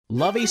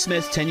Lovie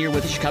Smith's tenure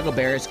with the Chicago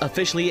Bears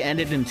officially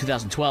ended in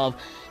 2012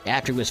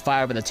 after he was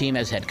fired by the team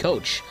as head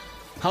coach.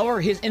 However,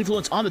 his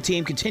influence on the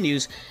team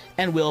continues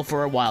and will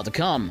for a while to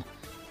come.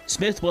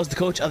 Smith was the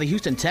coach of the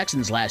Houston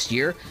Texans last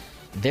year.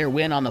 Their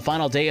win on the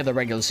final day of the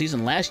regular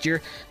season last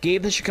year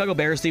gave the Chicago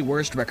Bears the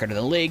worst record in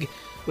the league,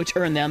 which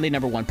earned them the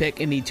number 1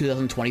 pick in the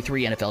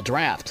 2023 NFL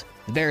Draft.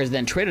 The Bears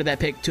then traded that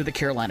pick to the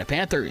Carolina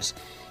Panthers.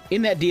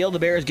 In that deal, the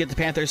Bears get the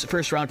Panthers'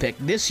 first-round pick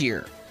this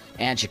year,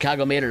 and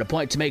Chicago made it a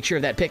point to make sure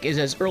that pick is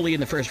as early in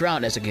the first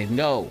round as it can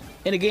go.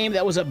 In a game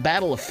that was a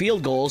battle of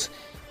field goals,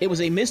 it was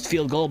a missed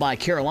field goal by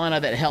Carolina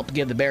that helped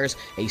give the Bears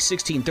a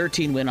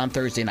 16-13 win on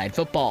Thursday Night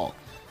Football.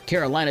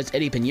 Carolina's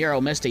Eddie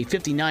Pinheiro missed a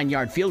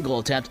 59-yard field goal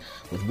attempt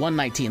with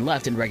 1:19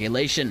 left in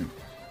regulation.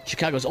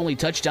 Chicago's only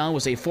touchdown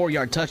was a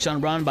 4-yard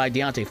touchdown run by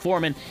Deontay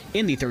Foreman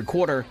in the third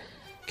quarter.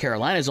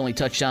 Carolina's only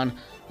touchdown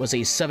was a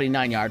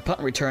 79-yard punt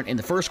return in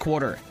the first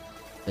quarter.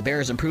 The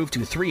Bears improved to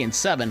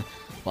 3-7,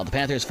 while the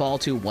Panthers fall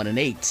to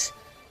 1-8.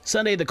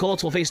 Sunday, the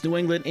Colts will face New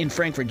England in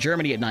Frankfurt,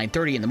 Germany at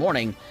 9:30 in the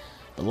morning.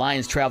 The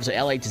Lions travel to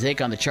LA to take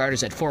on the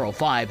Chargers at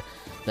 4:05.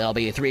 There'll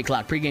be a 3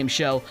 o'clock pregame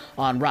show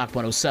on Rock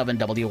 107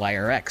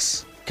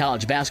 WIRX.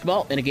 College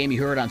basketball, in a game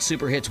you heard on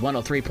Super Hits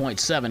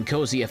 103.7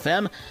 Cozy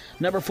FM,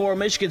 number 4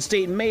 Michigan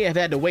State may have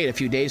had to wait a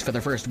few days for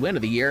their first win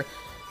of the year,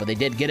 but they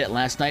did get it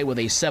last night with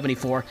a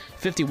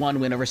 74-51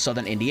 win over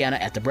Southern Indiana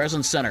at the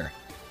Breslin Center.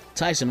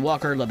 Tyson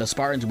Walker led the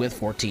Spartans with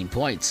 14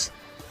 points.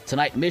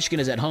 Tonight, Michigan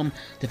is at home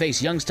to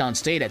face Youngstown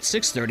State at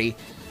 6:30.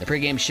 The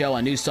pregame show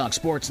on News Talk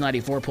Sports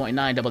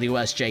 94.9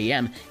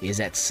 WSJM is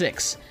at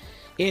 6.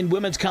 In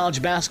women's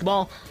college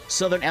basketball,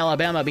 Southern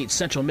Alabama beat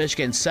Central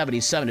Michigan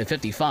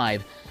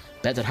 77-55.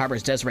 Benton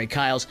Harbor's Desiree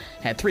Kiles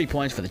had 3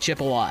 points for the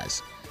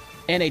Chippewas.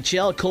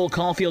 NHL, Cole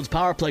Caulfield's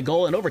power play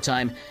goal in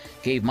overtime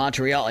gave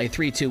Montreal a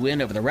 3-2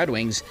 win over the Red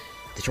Wings.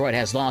 Detroit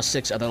has lost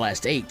 6 of their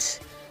last 8.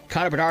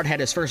 Connor Bedard had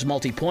his first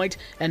multi-point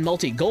and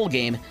multi-goal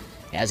game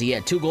as he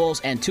had 2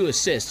 goals and 2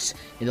 assists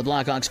in the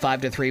Blackhawks'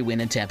 5-3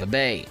 win in Tampa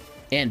Bay.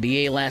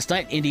 NBA last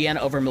night, Indiana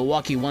over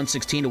Milwaukee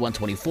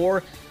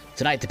 116-124.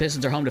 Tonight, the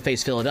Pistons are home to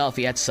face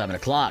Philadelphia at 7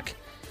 o'clock.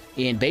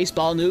 In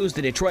baseball news,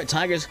 the Detroit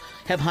Tigers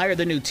have hired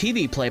their new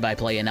TV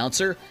play-by-play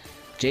announcer.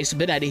 Jason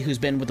Benetti, who's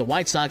been with the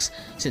White Sox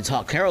since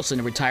Hawk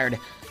Harrelson retired,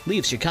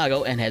 leaves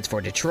Chicago and heads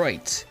for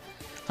Detroit.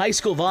 High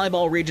school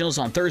volleyball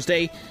regionals on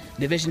Thursday.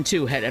 Division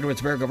II had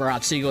Edwardsburg over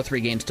Otsego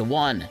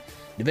 3-1.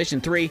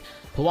 Division III,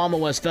 Pewamo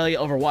Westphalia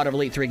over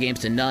Watervliet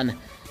 3-0.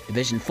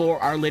 Division IV,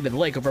 Our Lady of the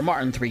Lake over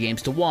Martin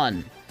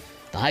 3-1.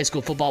 The high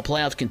school football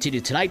playoffs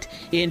continue tonight.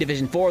 In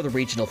Division IV, the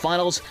regional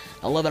finals,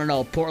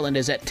 11-0 Portland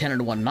is at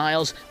 10-1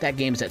 Niles. That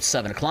game is at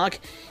 7 o'clock.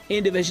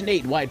 In Division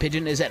VIII, White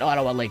Pigeon is at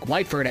Ottawa Lake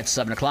Whiteford at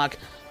 7 o'clock.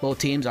 Both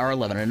teams are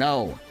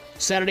 11-0.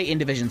 Saturday in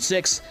Division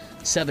VI,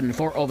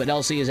 7-4 Ovid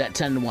Elsie is at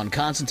 10-1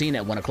 Constantine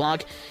at 1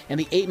 o'clock. And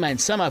the 8-man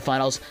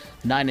semifinals,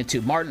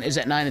 9-2 Martin is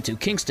at 9-2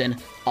 Kingston,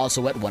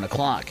 also at 1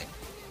 o'clock.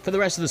 For the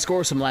rest of the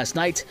scores from last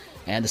night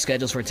and the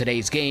schedules for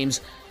today's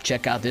games,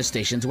 check out this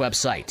station's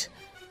website.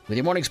 With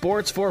your morning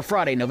sports for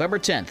Friday, November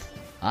 10th,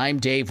 I'm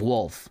Dave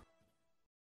Wolf.